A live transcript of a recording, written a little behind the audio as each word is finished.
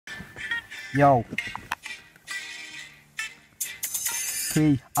Yo.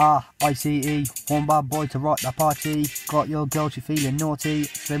 P-R-I-C-E, one bad boy to rock the party. Got your girl, she feeling naughty.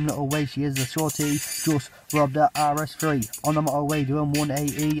 Slim little waist, she is a shorty. Just robbed the RS3 on the motorway doing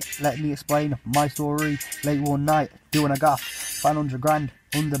 180. Let me explain my story. Late one night, doing a gaff, 500 grand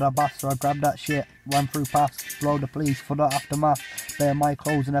under the bath, so I grabbed that shit, ran through paths, blow the police for the aftermath. Bare my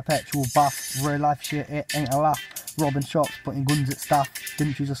clothes in a petrol bath. Real life shit, it ain't a laugh. Robbing shops, putting guns at staff.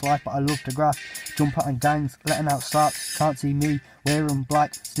 Didn't choose a life, but I love to graft. Jump out in gangs, letting out slaps. Can't see me, wearing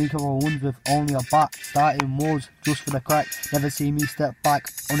black. Sneaker or ones with only a bat. Starting wars just for the crack. Never see me step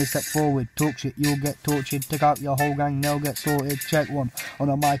back, only step forward. Talk shit, you'll get tortured. Take out your whole gang, they'll get sorted. Check one, on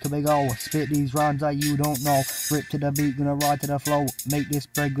a mic a big O. Spit these rhymes that you don't know. Rip to the beat, gonna ride to the flow. Make this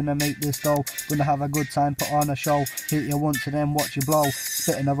bread, gonna make this dough. Gonna have a good time, put on a show. Hit you once and then watch you blow.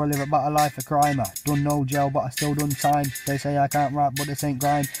 Spit another lyric about a life of crime. Done no jail, but I still done time. They say I can't rap, but this ain't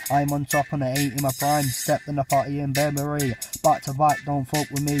grind. I'm on top and I ain't in my prime. Stepped in the party in Burberry. Back to back, don't fuck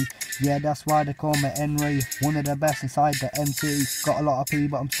with me. Yeah, that's why they call me Henry. One of the best inside the MC. Got a lot of pee,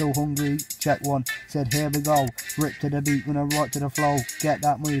 but I'm still hungry. Check one, said here we go. Rip to the beat, gonna rock to the flow. Get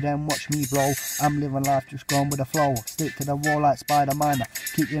that money, then watch me blow. I'm living life just going with the flow. Stick to the wall like Spider-Man.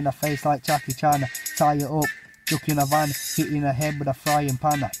 Kick you in the face like Jackie Chan. Tie you up, chuck you in a van. Hit you in the head with a frying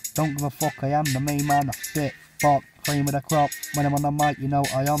pan. Don't give a fuck, I am the main man. Spit, pop, cream with a crop. When I'm on the mic, you know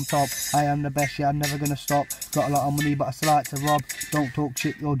I am top. I am the best, yeah, I'm never gonna stop. Got a lot of money, but I still like to rob. Don't talk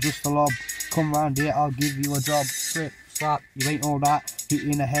shit, you're just a lob. Come round here, I'll give you a job. Slip, slap, you ain't all that. Hit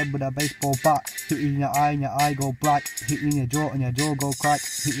you in the head with a baseball bat. Hit you in your eye and your eye go black. Hit you in your jaw and your jaw go crack.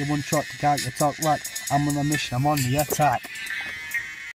 Hit you one shot to get out your top rack. I'm on a mission, I'm on the attack.